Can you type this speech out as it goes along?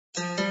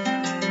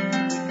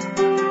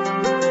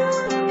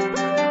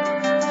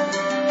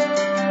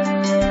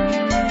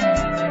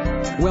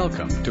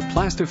Welcome to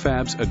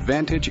Plastifab's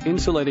Advantage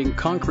Insulating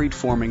Concrete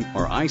Forming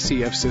or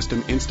ICF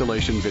System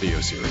Installation video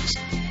series.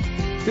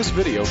 This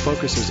video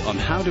focuses on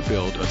how to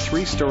build a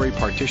 3-story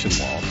partition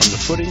wall from the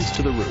footings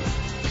to the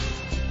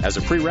roof. As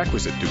a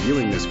prerequisite to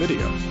viewing this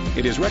video,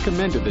 it is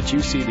recommended that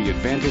you see the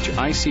Advantage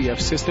ICF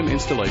System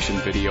Installation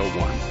Video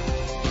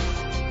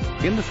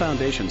 1. In the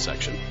foundation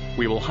section,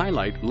 we will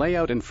highlight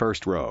layout and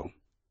first row,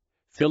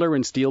 filler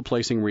and steel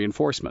placing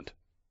reinforcement,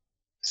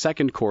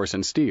 second course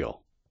and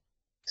steel,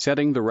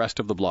 setting the rest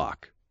of the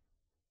block,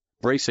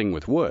 bracing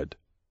with wood,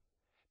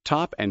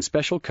 top and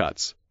special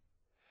cuts,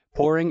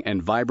 pouring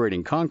and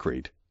vibrating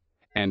concrete,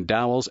 and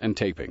dowels and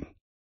taping.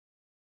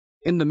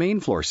 In the main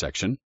floor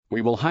section,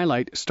 we will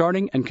highlight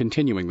starting and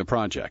continuing the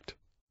project,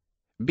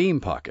 beam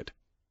pocket,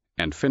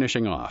 and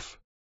finishing off.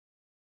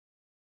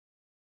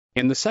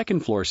 In the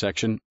second floor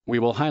section, we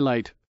will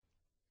highlight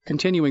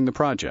continuing the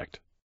project,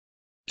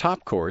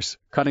 top course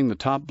cutting the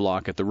top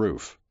block at the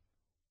roof,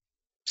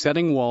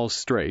 setting walls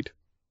straight,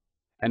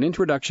 an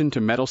introduction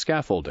to metal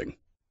scaffolding,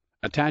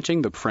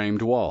 attaching the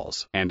framed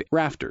walls and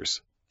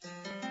rafters,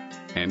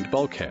 and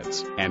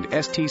bulkheads, and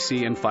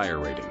STC and fire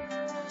rating.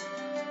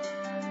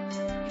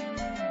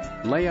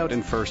 Layout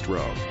and first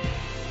row.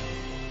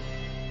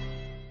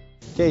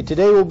 Okay,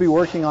 today we'll be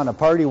working on a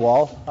party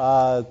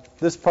wall.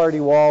 This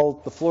party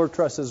wall, the floor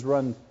trusses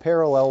run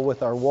parallel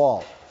with our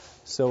wall.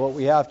 So what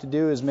we have to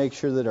do is make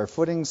sure that our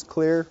footing's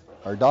clear,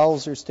 our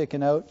dowels are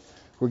sticking out.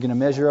 We're going to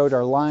measure out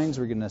our lines.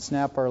 We're going to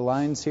snap our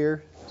lines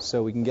here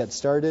so we can get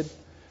started.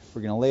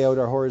 We're going to lay out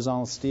our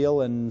horizontal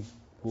steel and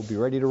we'll be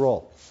ready to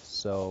roll.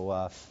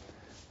 So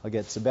I'll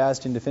get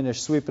Sebastian to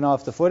finish sweeping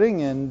off the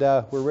footing and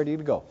we're ready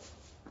to go.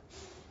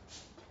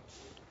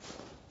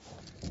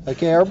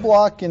 Okay, our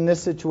block in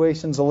this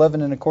situation is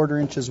 11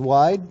 1/4 inches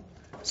wide.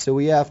 So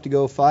we have to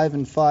go 5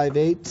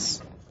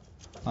 5/8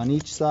 on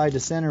each side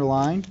of center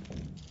line.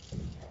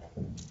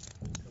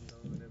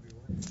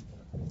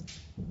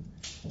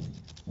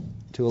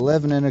 To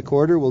 11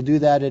 1/4. We'll do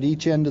that at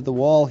each end of the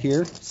wall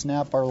here.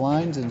 Snap our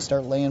lines and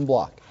start laying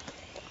block.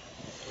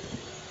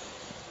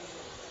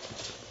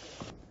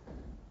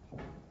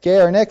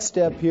 Okay, our next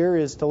step here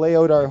is to lay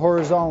out our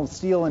horizontal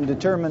steel and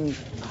determine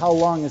how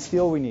long of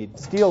steel we need.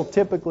 Steel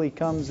typically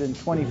comes in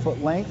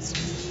 20-foot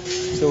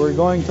lengths. So we're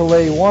going to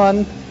lay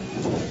one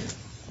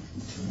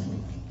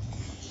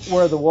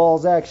where the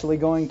wall's actually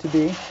going to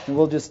be. And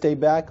we'll just stay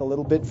back a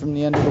little bit from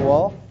the end of the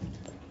wall.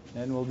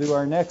 And we'll do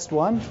our next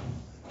one.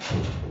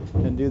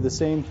 And do the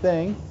same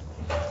thing,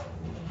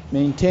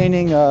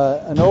 maintaining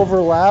an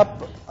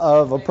overlap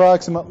of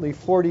approximately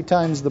 40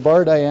 times the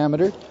bar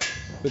diameter.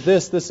 With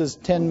this is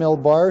 10 mil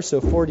bar, so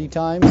 40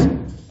 times.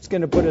 It's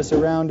going to put us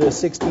around a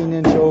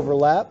 16-inch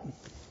overlap.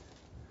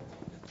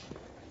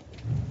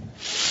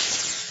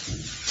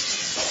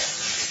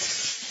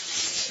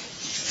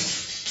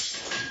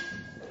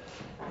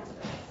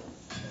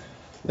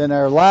 Then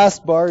our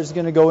last bar is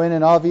going to go in,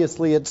 and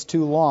obviously it's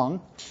too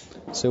long.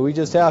 So we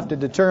just have to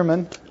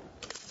determine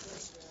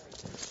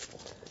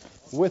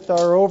with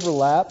our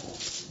overlap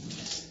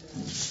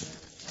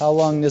how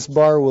long this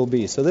bar will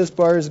be. So this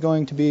bar is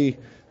going to be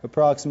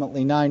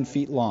approximately 9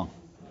 feet long.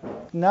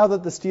 Now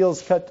that the steel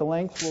is cut to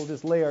length, we'll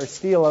just lay our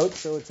steel out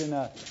so it's in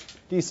a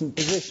decent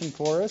position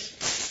for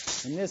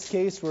us. In this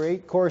case, we're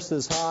 8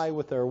 courses high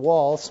with our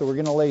wall, so we're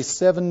going to lay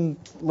 7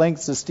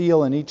 lengths of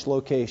steel in each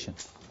location.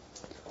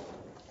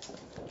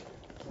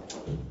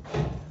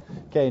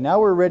 Okay, now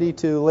we're ready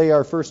to lay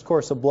our first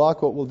course of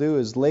block. What we'll do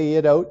is lay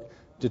it out,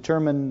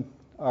 determine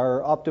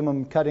our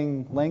optimum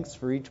cutting lengths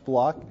for each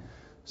block.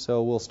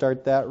 So we'll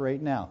start that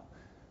right now.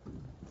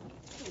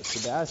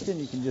 Sebastian,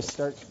 you can just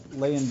start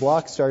laying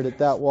blocks. Start at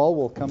that wall.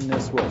 We'll come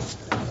this way.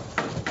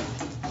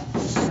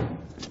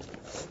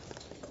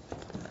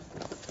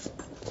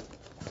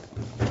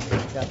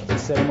 Yeah,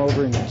 just set them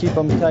over and keep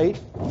them tight.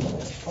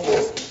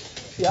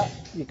 Yeah,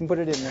 you can put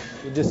it in there.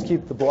 You just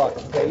keep the block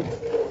tight,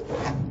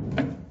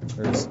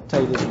 or as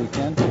tight as we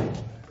can.